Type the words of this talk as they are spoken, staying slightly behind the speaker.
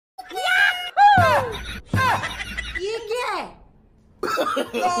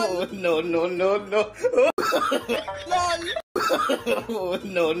Oh, no, no, no, no. Oh,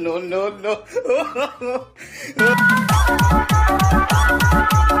 no, no, no, no.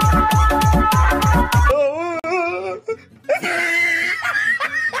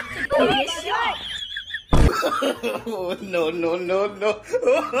 Oh, no, no, no, no.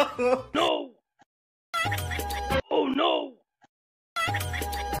 No! Oh no!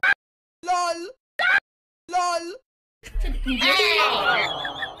 LOL! LOL!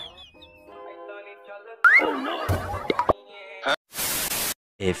 Oh no!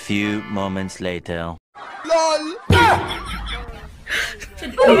 A few moments later. LOL! 这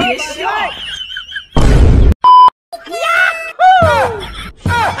别笑。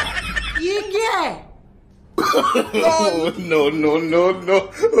Oh, no, no, no, no.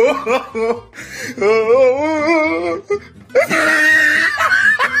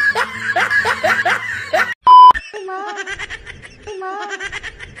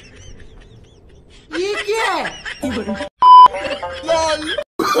 LOL!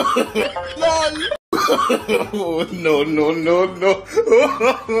 LOL! Oh, no, no, no, no.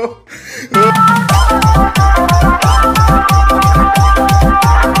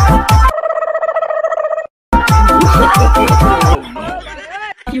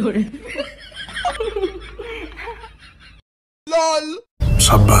 LOL!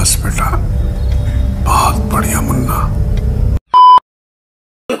 शाबाश बेटा, बहुत बढ़िया Munna.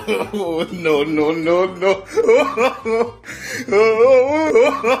 Oh, no, no, no, no.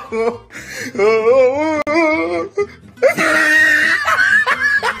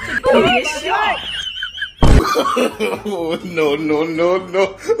别笑。Oh, no, no, no,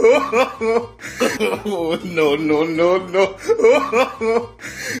 no. Oh, no, no, no, no.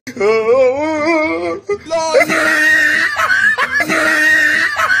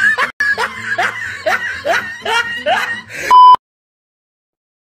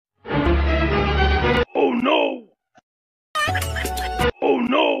 Oh no! Oh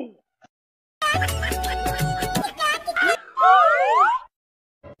no!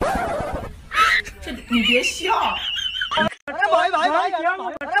你别笑。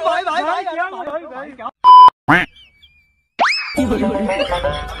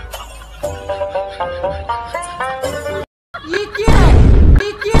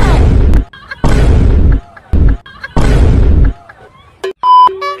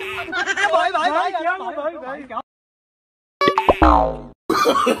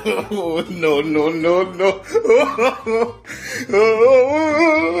Oh, no, no, no, no.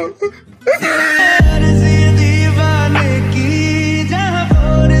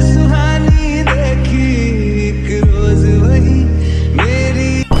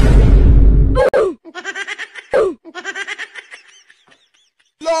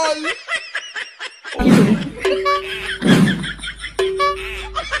 LOL!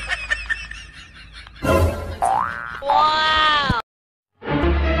 Wow!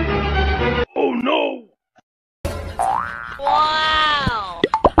 Oh no! Wow!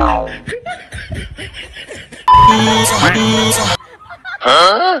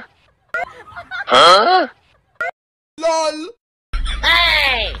 Huh? Huh? LOL!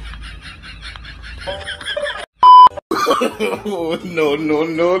 Hey! Oh, no, no,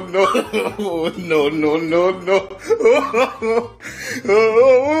 no, no. Oh, no, no, no, no.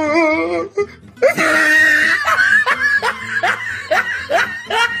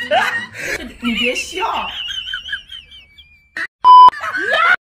你别笑。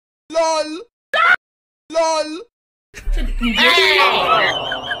LOL! LOL! 你别笑。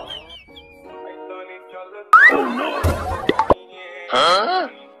 Oh no! Huh?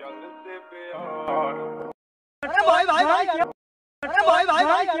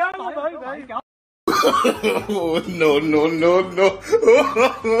 Oh, no, no, no, no.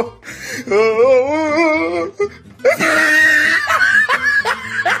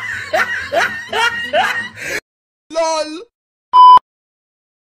 LOL!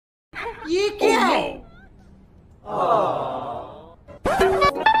 ये क्या है?